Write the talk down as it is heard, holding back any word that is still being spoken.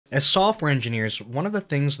As software engineers, one of the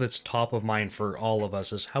things that's top of mind for all of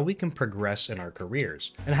us is how we can progress in our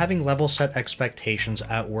careers. And having level set expectations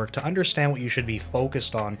at work to understand what you should be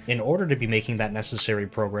focused on in order to be making that necessary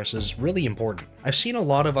progress is really important. I've seen a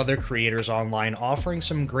lot of other creators online offering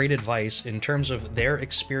some great advice in terms of their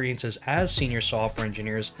experiences as senior software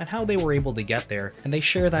engineers and how they were able to get there, and they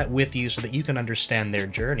share that with you so that you can understand their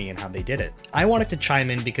journey and how they did it. I wanted to chime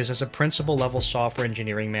in because as a principal level software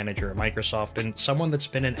engineering manager at Microsoft and someone that's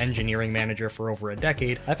been an engineering manager for over a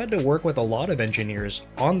decade, I've had to work with a lot of engineers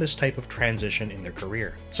on this type of transition in their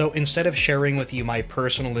career. So instead of sharing with you my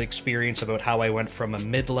personal experience about how I went from a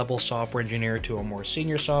mid-level software engineer to a more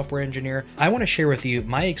senior software engineer, I want to share with you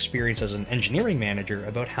my experience as an engineering manager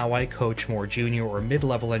about how I coach more junior or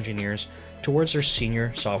mid-level engineers towards their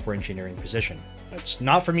senior software engineering position. It's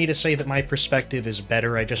not for me to say that my perspective is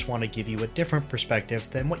better, I just want to give you a different perspective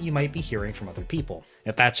than what you might be hearing from other people.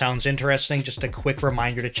 If that sounds interesting, just a quick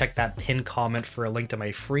reminder to check that pinned comment for a link to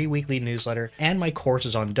my free weekly newsletter and my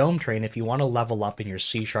courses on Dome Train if you want to level up in your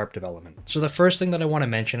C# development. So the first thing that I want to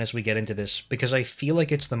mention as we get into this, because I feel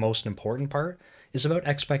like it's the most important part, is about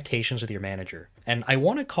expectations with your manager. And I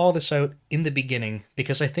want to call this out in the beginning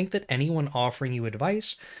because I think that anyone offering you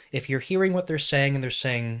advice, if you're hearing what they're saying and they're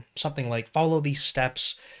saying something like, follow these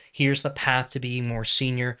steps, here's the path to being more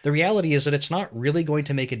senior, the reality is that it's not really going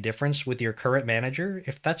to make a difference with your current manager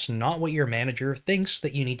if that's not what your manager thinks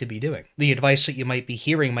that you need to be doing. The advice that you might be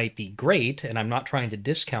hearing might be great, and I'm not trying to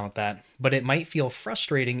discount that, but it might feel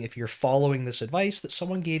frustrating if you're following this advice that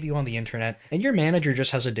someone gave you on the internet and your manager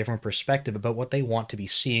just has a different perspective about what they want to be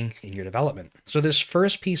seeing in your development. So this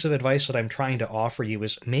first piece of advice that I'm trying to offer you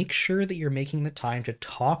is make sure that you're making the time to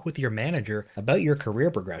talk with your manager about your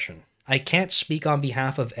career progression. I can't speak on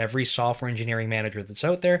behalf of every software engineering manager that's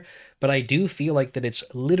out there, but I do feel like that it's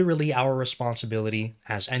literally our responsibility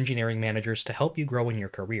as engineering managers to help you grow in your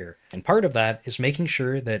career. And part of that is making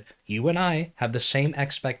sure that you and I have the same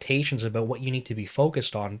expectations about what you need to be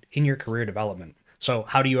focused on in your career development. So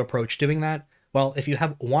how do you approach doing that? Well, if you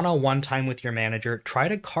have one-on-one time with your manager, try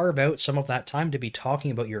to carve out some of that time to be talking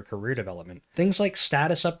about your career development. Things like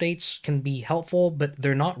status updates can be helpful, but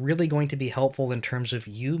they're not really going to be helpful in terms of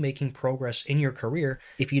you making progress in your career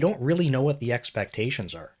if you don't really know what the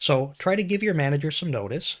expectations are. So try to give your manager some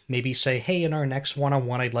notice. Maybe say, hey, in our next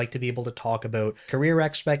one-on-one, I'd like to be able to talk about career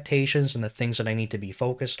expectations and the things that I need to be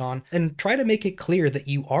focused on. And try to make it clear that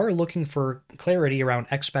you are looking for clarity around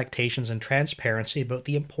expectations and transparency about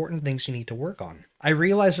the important things you need to work on. I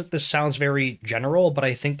realize that this sounds very general, but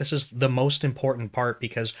I think this is the most important part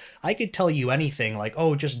because I could tell you anything like,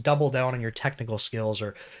 oh, just double down on your technical skills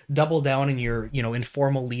or double down in your,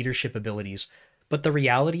 informal leadership abilities. But the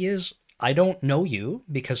reality is, I don't know you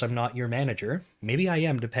because I'm not your manager. Maybe I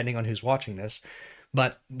am, depending on who's watching this.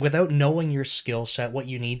 But without knowing your skill set, what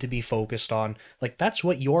you need to be focused on, that's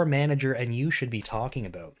what your manager and you should be talking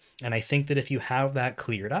about. And I think that if you have that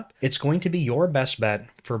cleared up, it's going to be your best bet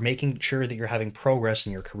for making sure that you're having progress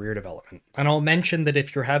in your career development. And I'll mention that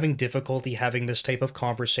if you're having difficulty having this type of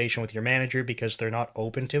conversation with your manager because they're not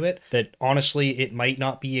open to it, that honestly, it might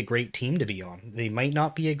not be a great team to be on. They might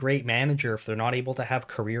not be a great manager if they're not able to have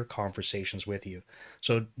career conversations with you.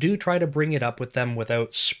 So do try to bring it up with them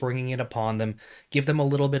without springing it upon them. Give them a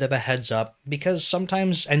little bit of a heads up because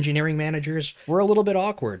sometimes engineering managers, we're a little bit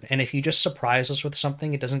awkward. And if you just surprise us with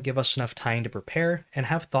something, it doesn't give us enough time to prepare and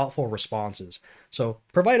have thoughtful responses. So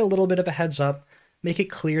provide a little bit of a heads up. Make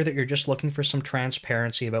it clear that you're just looking for some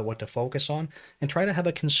transparency about what to focus on and try to have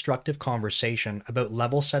a constructive conversation about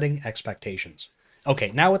level setting expectations.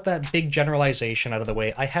 Okay, now with that big generalization out of the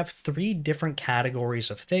way, I have 3 different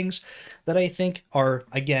categories of things that I think are,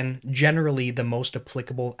 again, generally the most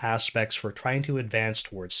applicable aspects for trying to advance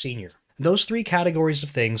towards senior. Those 3 categories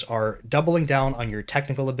of things are doubling down on your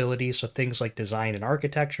technical abilities, so things like design and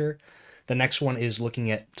architecture. The next one is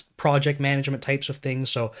looking at project management types of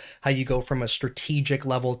things, so how you go from a strategic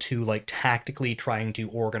level to tactically trying to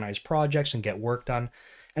organize projects and get work done.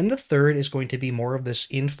 And the third is going to be more of this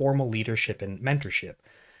informal leadership and mentorship.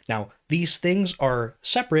 Now, these things are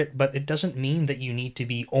separate, but it doesn't mean that you need to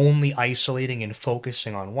be only isolating and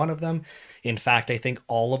focusing on one of them. In fact, I think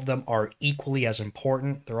all of them are equally as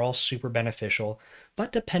important. They're all super beneficial.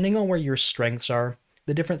 But depending on where your strengths are,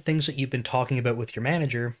 the different things that you've been talking about with your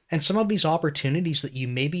manager, and some of these opportunities that you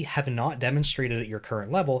maybe have not demonstrated at your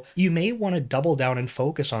current level, you may want to double down and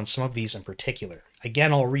focus on some of these in particular.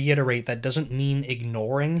 Again, I'll reiterate that doesn't mean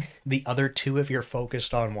ignoring the other 2 if you're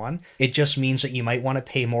focused on one. It just means that you might want to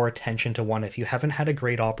pay more attention to one if you haven't had a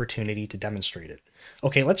great opportunity to demonstrate it.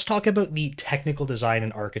 Okay, let's talk about the technical design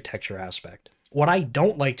and architecture aspect. What I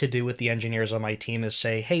don't like to do with the engineers on my team is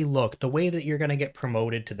say, hey, look, the way that you're going to get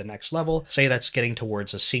promoted to the next level, say that's getting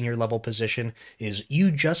towards a senior level position, is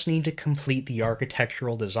you just need to complete the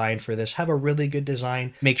architectural design for this, have a really good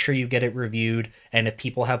design, make sure you get it reviewed, and if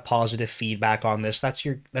people have positive feedback on this, that's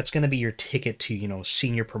going to be your ticket to,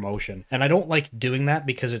 senior promotion. And I don't like doing that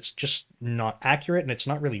because it's just not accurate and it's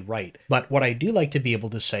not really right. But what I do like to be able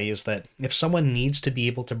to say is that if someone needs to be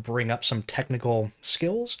able to bring up some technical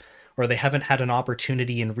skills, or they haven't had an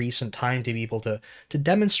opportunity in recent time to be able to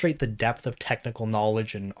demonstrate the depth of technical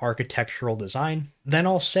knowledge and architectural design, then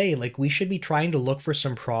I'll say, like, we should be trying to look for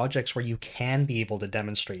some projects where you can be able to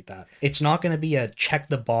demonstrate that. It's not going to be a check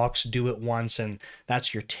the box, do it once, and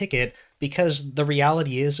that's your ticket. Because the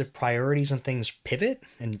reality is, if priorities and things pivot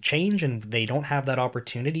and change and they don't have that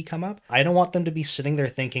opportunity come up, I don't want them to be sitting there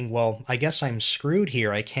thinking, well, I guess I'm screwed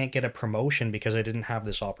here. I can't get a promotion because I didn't have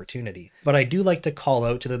this opportunity. But I do like to call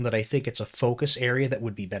out to them that I think it's a focus area that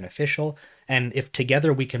would be beneficial. And if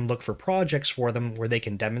together we can look for projects for them where they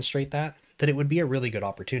can demonstrate that it would be a really good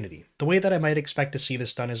opportunity. The way that I might expect to see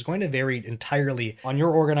this done is going to vary entirely on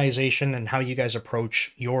your organization and how you guys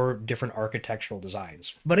approach your different architectural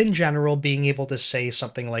designs. But in general, being able to say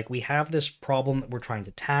something like, we have this problem that we're trying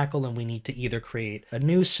to tackle and we need to either create a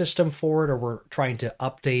new system for it or we're trying to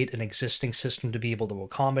update an existing system to be able to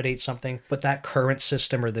accommodate something, but that current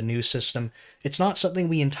system or the new system, it's not something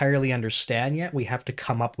we entirely understand yet. We have to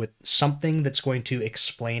come up with something that's going to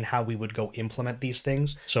explain how we would go implement these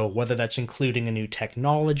things. So whether that's including a new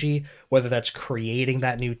technology, whether that's creating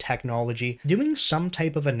that new technology, doing some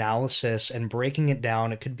type of analysis and breaking it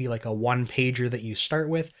down. It could be like a one-pager that you start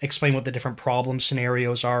with, explain what the different problem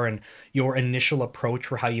scenarios are and your initial approach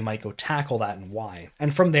for how you might go tackle that and why.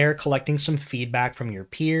 And from there, collecting some feedback from your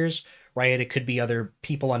peers, right? It could be other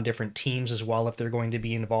people on different teams as well if they're going to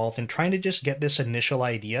be involved, and trying to just get this initial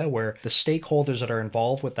idea where the stakeholders that are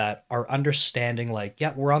involved with that are understanding like,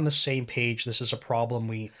 yeah, we're on the same page. This is a problem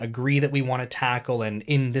we agree that we want to tackle and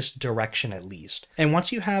in this direction at least. And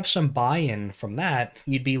once you have some buy-in from that,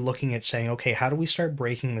 you'd be looking at saying, okay, how do we start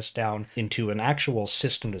breaking this down into an actual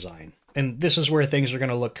system design? And this is where things are going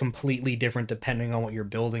to look completely different depending on what you're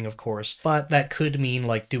building, of course. But that could mean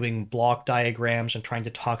like doing block diagrams and trying to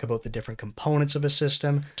talk about the different components of a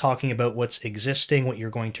system, talking about what's existing, what you're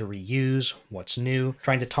going to reuse, what's new,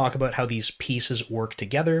 trying to talk about how these pieces work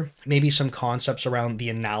together, maybe some concepts around the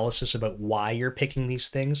analysis about why you're picking these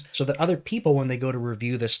things, so that other people, when they go to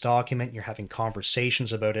review this document, you're having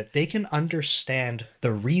conversations about it, they can understand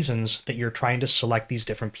the reasons that you're trying to select these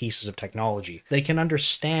different pieces of technology. They can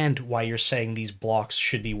understand why you're saying these blocks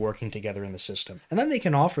should be working together in the system. And then they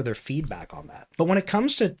can offer their feedback on that. But when it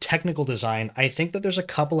comes to technical design, I think that there's a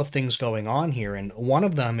couple of things going on here. And one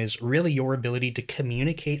of them is really your ability to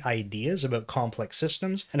communicate ideas about complex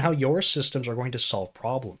systems and how your systems are going to solve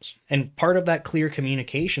problems. And part of that clear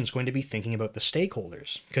communication is going to be thinking about the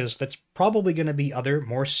stakeholders, because that's probably going to be other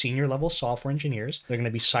more senior level software engineers. They're going to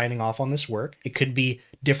be signing off on this work. It could be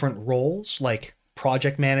different roles like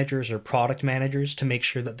project managers or product managers to make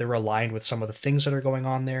sure that they're aligned with some of the things that are going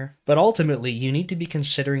on there. But ultimately, you need to be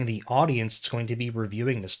considering the audience that's going to be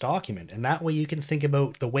reviewing this document. And that way you can think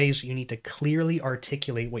about the ways you need to clearly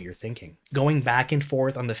articulate what you're thinking. Going back and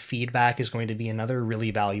forth on the feedback is going to be another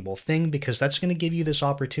really valuable thing, because that's going to give you this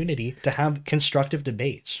opportunity to have constructive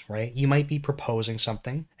debates, right? You might be proposing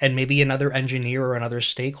something and maybe another engineer or another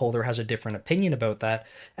stakeholder has a different opinion about that.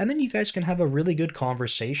 And then you guys can have a really good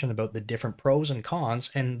conversation about the different pros and cons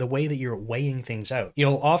and the way that you're weighing things out.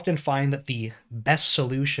 You'll often find that the best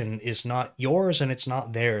solution is not yours and it's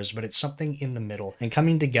not theirs, but it's something in the middle. And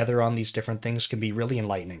coming together on these different things can be really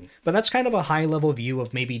enlightening. But that's kind of a high level view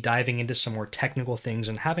of maybe diving into some more technical things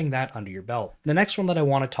and having that under your belt. The next one that I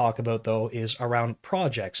want to talk about though is around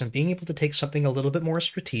projects and being able to take something a little bit more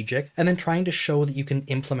strategic and then trying to show that you can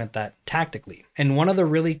implement that tactically. And one of the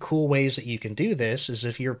really cool ways that you can do this is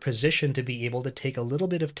if you're positioned to be able to take a little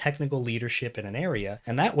bit of technical leadership in an area.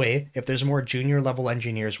 And that way, if there's more junior level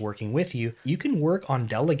engineers working with you, you can work on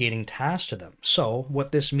delegating tasks to them. So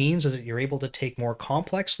what this means is that you're able to take more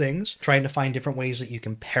complex things, trying to find different ways that you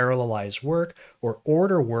can parallelize work or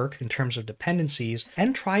order work in terms of dependencies,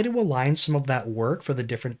 and try to align some of that work for the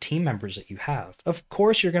different team members that you have. Of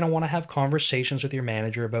course, you're going to want to have conversations with your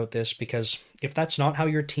manager about this, because If that's not how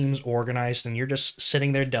your team's organized and you're just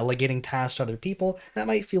sitting there delegating tasks to other people, that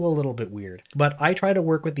might feel a little bit weird. But I try to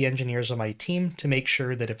work with the engineers on my team to make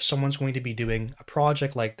sure that if someone's going to be doing a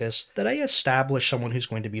project like this, that I establish someone who's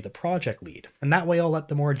going to be the project lead. And that way I'll let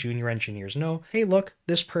the more junior engineers know, hey, look,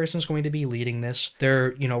 this person's going to be leading this.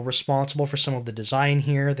 They're, responsible for some of the design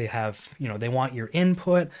here. They have, they want your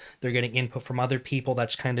input. They're getting input from other people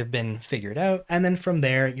that's kind of been figured out. And then from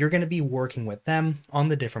there, you're going to be working with them on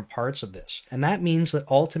the different parts of this. And that means that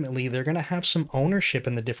ultimately they're going to have some ownership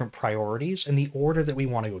in the different priorities and the order that we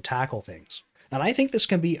want to go tackle things. And I think this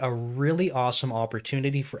can be a really awesome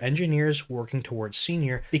opportunity for engineers working towards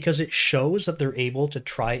senior because it shows that they're able to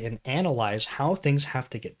try and analyze how things have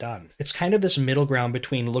to get done. It's kind of this middle ground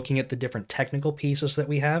between looking at the different technical pieces that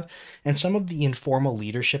we have and some of the informal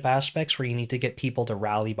leadership aspects where you need to get people to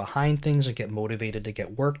rally behind things and get motivated to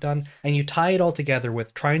get work done. And you tie it all together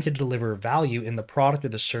with trying to deliver value in the product or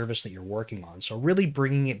the service that you're working on. So really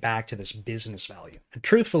bringing it back to this business value. And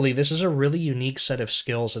truthfully, this is a really unique set of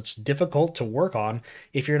skills that's difficult to work on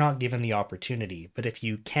if you're not given the opportunity. But if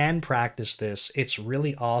you can practice this, it's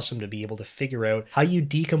really awesome to be able to figure out how you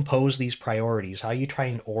decompose these priorities, how you try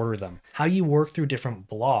and order them, how you work through different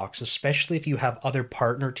blocks, especially if you have other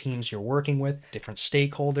partner teams you're working with, different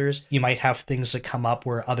stakeholders. You might have things that come up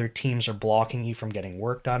where other teams are blocking you from getting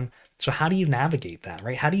work done. So how do you navigate that,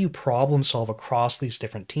 right? How do you problem solve across these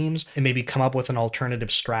different teams and maybe come up with an alternative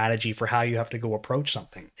strategy for how you have to go approach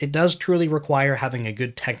something? It does truly require having a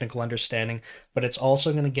good technical understanding, but it's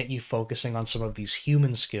also going to get you focusing on some of these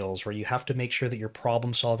human skills where you have to make sure that you're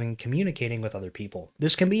problem solving and communicating with other people.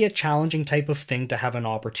 This can be a challenging type of thing to have an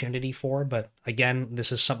opportunity for, but again,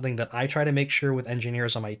 this is something that I try to make sure with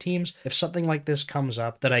engineers on my teams. If something like this comes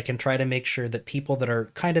up, that I can try to make sure that people that are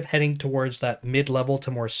kind of heading towards that mid-level to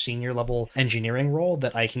more senior level engineering role,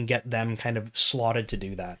 that I can get them kind of slotted to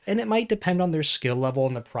do that. And it might depend on their skill level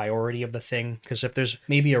and the priority of the thing, because if there's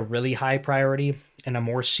maybe a really high priority and a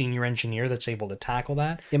more senior engineer that's able to tackle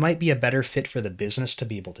that, it might be a better fit for the business to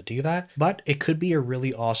be able to do that. But it could be a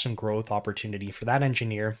really awesome growth opportunity for that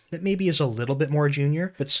engineer that maybe is a little bit more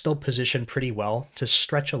junior, but still positioned pretty well to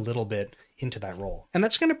stretch a little bit into that role. And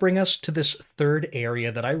that's going to bring us to this third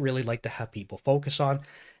area that I really like to have people focus on.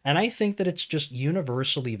 And I think that it's just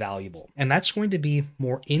universally valuable. And that's going to be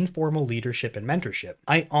more informal leadership and mentorship.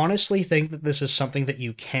 I honestly think that this is something that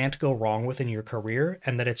you can't go wrong with in your career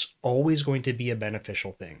and that it's always going to be a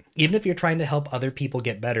beneficial thing. Even if you're trying to help other people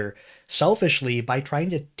get better, selfishly, by trying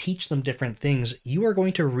to teach them different things, you are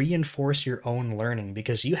going to reinforce your own learning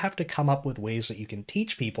because you have to come up with ways that you can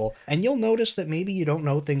teach people, and you'll notice that maybe you don't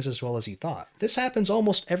know things as well as you thought. This happens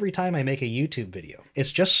almost every time I make a YouTube video.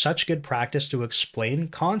 It's just such good practice to explain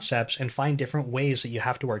concepts and find different ways that you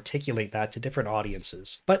have to articulate that to different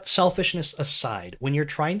audiences. But selfishness aside, when you're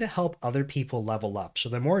trying to help other people level up, so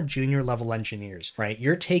the more junior level engineers, right,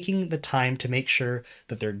 you're taking the time to make sure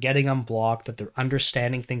that they're getting unblocked, that they're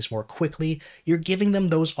understanding things more quickly. You're giving them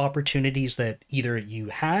those opportunities that either you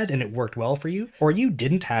had and it worked well for you, or you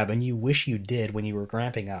didn't have and you wish you did when you were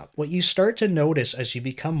ramping up. What you start to notice as you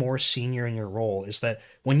become more senior in your role is that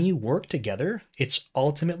when you work together, it's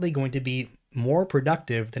ultimately going to be more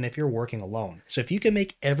productive than if you're working alone. So if you can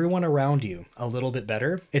make everyone around you a little bit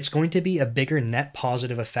better, it's going to be a bigger net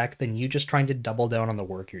positive effect than you just trying to double down on the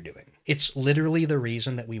work you're doing. It's literally the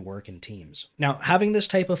reason that we work in teams. Now, having this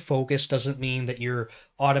type of focus doesn't mean that you're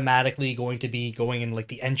automatically going to be going in like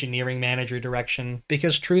the engineering manager direction,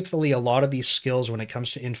 because truthfully, a lot of these skills when it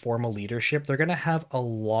comes to informal leadership, they're going to have a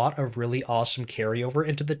lot of really awesome carryover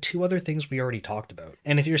into the two other things we already talked about.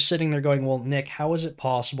 And if you're sitting there going, well, Nick, how is it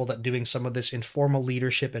possible that doing some of this informal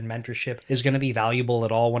leadership and mentorship is going to be valuable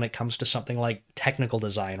at all when it comes to something like technical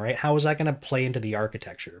design, right? How is that going to play into the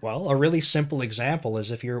architecture? Well, a really simple example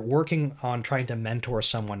is if you're working on trying to mentor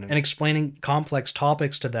someone and explaining complex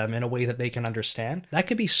topics to them in a way that they can understand, that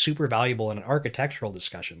could be super valuable in an architectural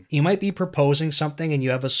discussion. You might be proposing something and you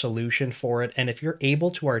have a solution for it, and if you're able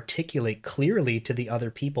to articulate clearly to the other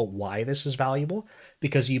people why this is valuable,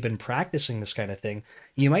 because you've been practicing this kind of thing,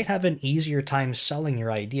 you might have an easier time selling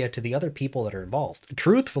your idea to the other people that are involved.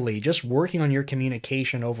 Truthfully, just working on your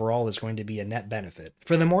communication overall is going to be a net benefit.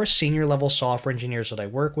 For the more senior level software engineers that I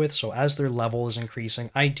work with, so as their level is increasing,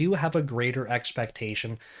 I do have a greater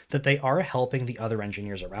expectation that they are helping the other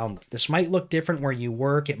engineers around them. This might look different where you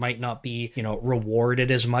work. It might not be,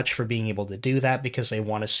 rewarded as much for being able to do that because they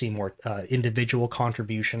want to see more individual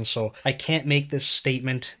contributions. So I can't make this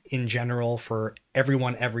statement in general for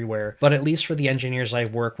everyone everywhere, but at least for the engineers I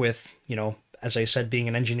work with, As I said, being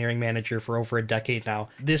an engineering manager for over a decade now,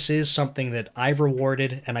 this is something that I've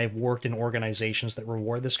rewarded, and I've worked in organizations that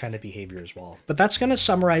reward this kind of behavior as well. But that's going to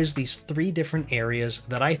summarize these 3 different areas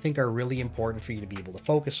that I think are really important for you to be able to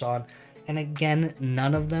focus on. And again,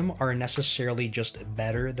 none of them are necessarily just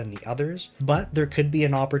better than the others, but there could be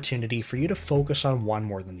an opportunity for you to focus on one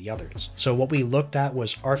more than the others. So what we looked at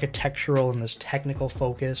was architectural and this technical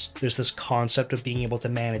focus. There's this concept of being able to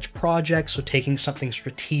manage projects, so taking something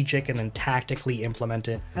strategic and then tactically implement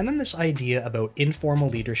it. And then this idea about informal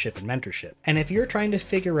leadership and mentorship. And if you're trying to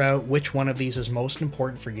figure out which one of these is most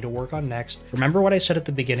important for you to work on next, remember what I said at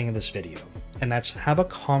the beginning of this video. And that's have a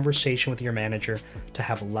conversation with your manager to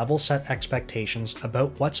have level set expectations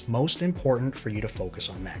about what's most important for you to focus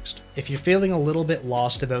on next. If you're feeling a little bit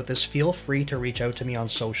lost about this, feel free to reach out to me on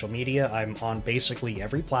social media. I'm on basically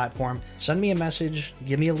every platform. Send me a message,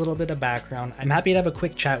 give me a little bit of background. I'm happy to have a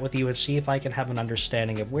quick chat with you and see if I can have an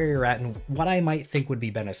understanding of where you're at and what I might think would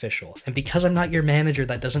be beneficial. And because I'm not your manager,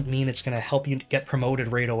 that doesn't mean it's going to help you get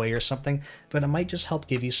promoted right away or something, but it might just help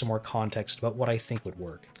give you some more context about what I think would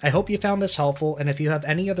work. I hope you found this helpful, and if you have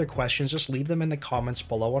any other questions, just leave them in the comments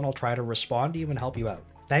below and I'll try to respond to you and help you out.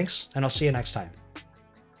 Thanks, and I'll see you next time.